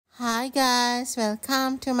Hi guys,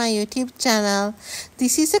 welcome to my YouTube channel.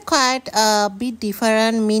 This is a quite bit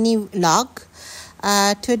different mini vlog.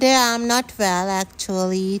 Today I'm not well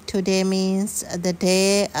actually. Today means the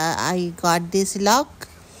day I got this vlog.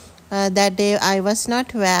 That day I was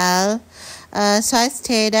not well. So I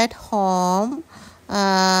stayed at home.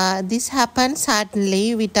 This happened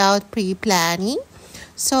suddenly without pre-planning.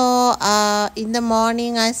 So in the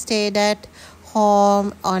morning I stayed at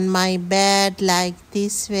home on my bed like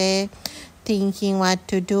this way, thinking what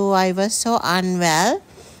to do. I was so unwell,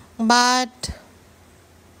 but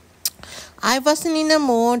I wasn't in a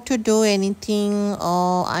mood to do anything,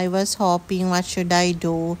 or I was hoping what should I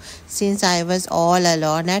do since I was all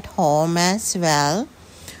alone at home as well.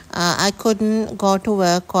 I couldn't go to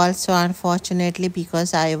work also, unfortunately,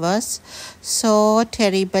 because I was so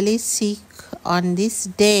terribly sick on this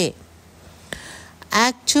day.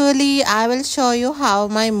 Actually, I will show you how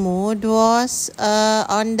my mood was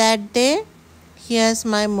on that day. Here's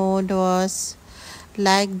my mood was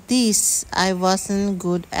like this. I wasn't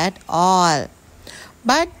good at all.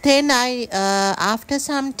 But then after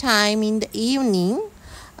some time in the evening,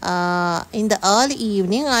 in the early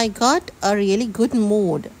evening, I got a really good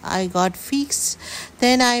mood. I got fixed.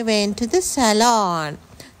 Then I went to the salon.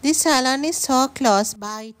 This salon is so close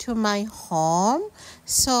by to my home.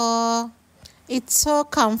 So it's so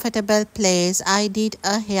comfortable place. I did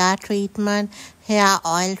a hair treatment, hair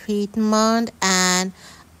oil treatment, and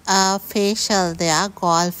a facial there,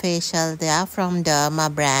 gold facial there from Derma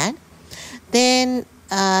brand. Then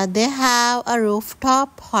they have a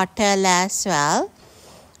rooftop hotel as well,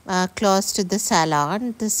 close to the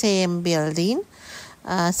salon, the same building,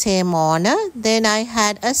 same owner. Then I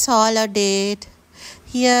had a solo date.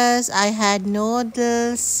 Here I had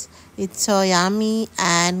noodles. It's so yummy,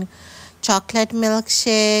 and chocolate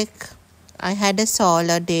milkshake. I had a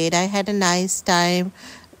solo date. I had a nice time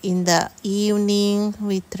in the evening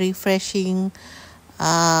with refreshing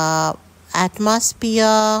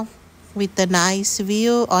atmosphere with a nice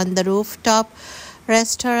view on the rooftop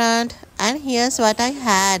restaurant. And here's what I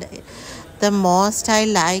had. The most I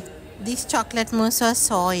like this chocolate mousse was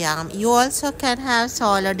so yum. You also can have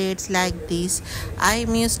solo dates like this.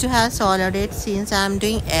 I'm used to have solo dates since I'm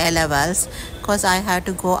doing A levels because I had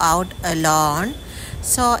to go out alone.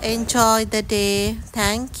 So enjoy the day.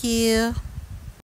 Thank you.